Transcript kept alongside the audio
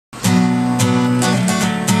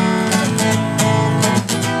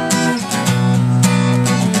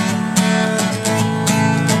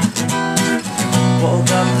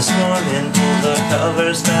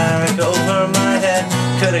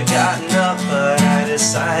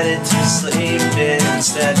decided to sleep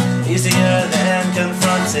instead. Easier than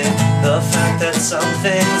confronting the fact that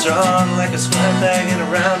something's wrong. Like a square peg in a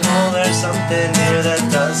round hole, there's something here that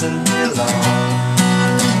doesn't belong.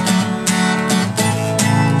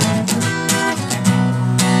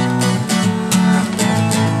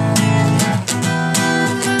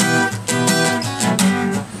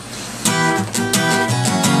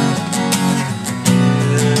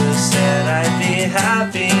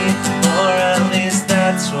 Happy, or at least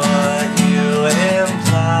that's what you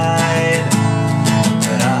implied.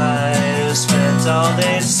 But I've spent all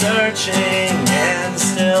day searching and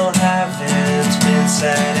still haven't been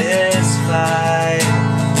satisfied.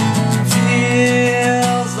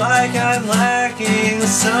 Feels like I'm lacking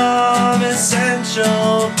some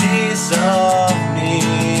essential piece of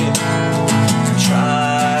me,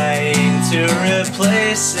 trying to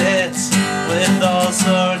replace it with all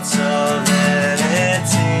sorts of vanity.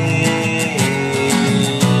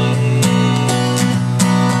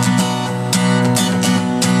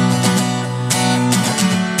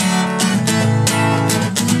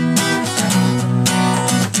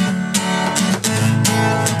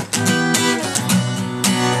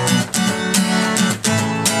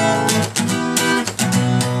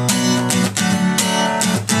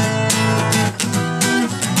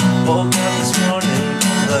 Woke up this morning,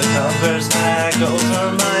 the covers back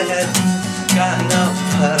over my head. Gotten up,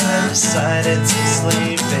 but I decided to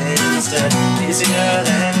sleep instead. Easier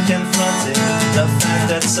than confronting the fact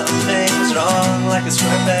that something's wrong. Like a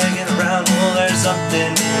square peg in a round hole, there's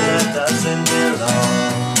something here that doesn't belong.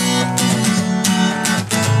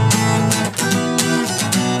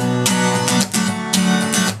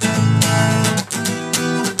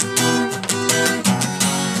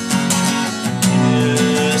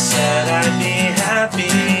 I'd be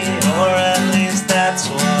happy, or at least that's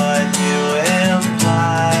what you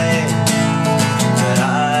imply. But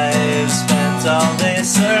I've spent all day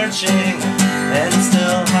searching and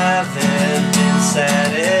still haven't been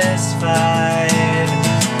satisfied.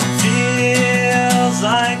 Feels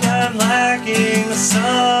like I'm lacking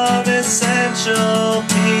some essential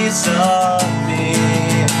piece of me,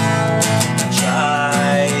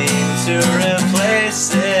 trying to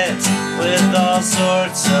replace it with all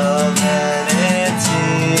sorts of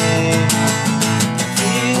vanity.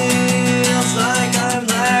 Feels like I'm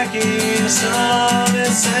lacking some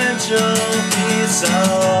essential piece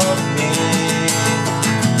of me,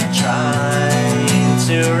 trying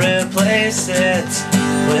to replace it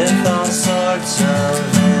with all sorts of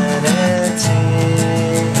vanity.